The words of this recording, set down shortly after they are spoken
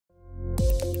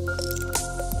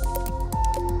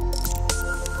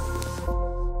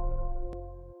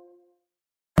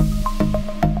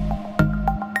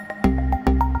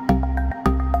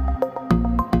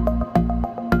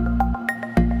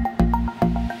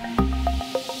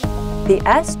The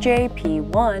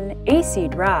SJ-P1 AC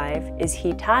drive is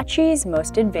Hitachi's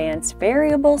most advanced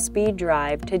variable speed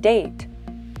drive to date.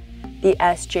 The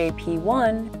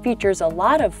SJ-P1 features a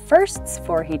lot of firsts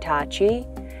for Hitachi,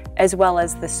 as well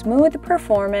as the smooth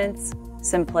performance,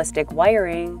 simplistic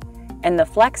wiring, and the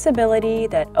flexibility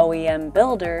that OEM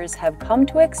builders have come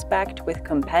to expect with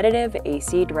competitive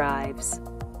AC drives.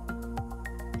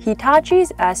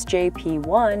 Hitachi's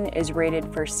SJ-P1 is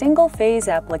rated for single-phase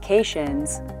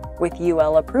applications, with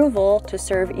UL approval to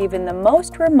serve even the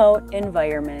most remote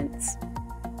environments.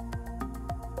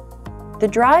 The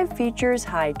drive features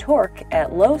high torque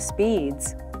at low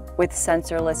speeds, with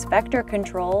sensorless vector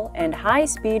control and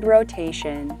high-speed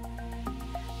rotation.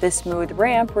 The smooth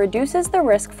ramp reduces the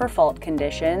risk for fault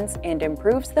conditions and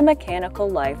improves the mechanical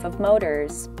life of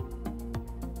motors.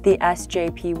 The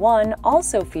SJ-P1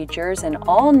 also features an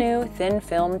all-new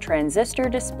thin-film transistor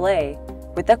display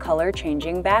with a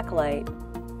color-changing backlight.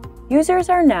 Users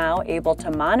are now able to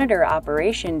monitor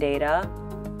operation data,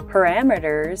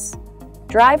 parameters,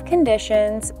 drive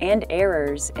conditions, and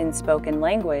errors in spoken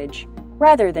language,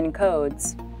 rather than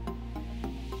codes.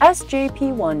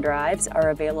 SJ-P1 drives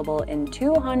are available in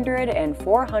 200 and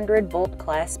 400 volt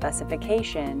class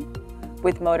specification,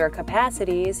 with motor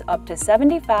capacities up to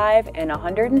 75 and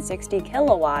 160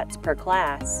 kilowatts per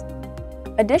class.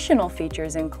 Additional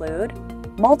features include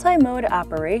multi-mode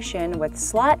operation with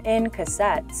slot-in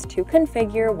cassettes to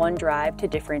configure one drive to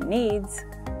different needs,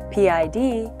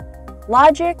 PID,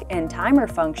 logic and timer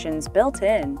functions built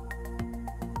in,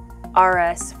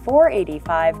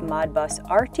 RS-485 Modbus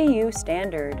RTU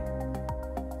standard,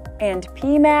 and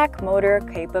PMAC motor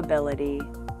capability.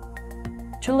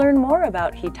 To learn more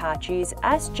about Hitachi's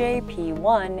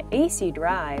SJ-P1 AC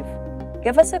drive,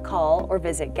 give us a call or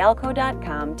visit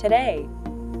galco.com today.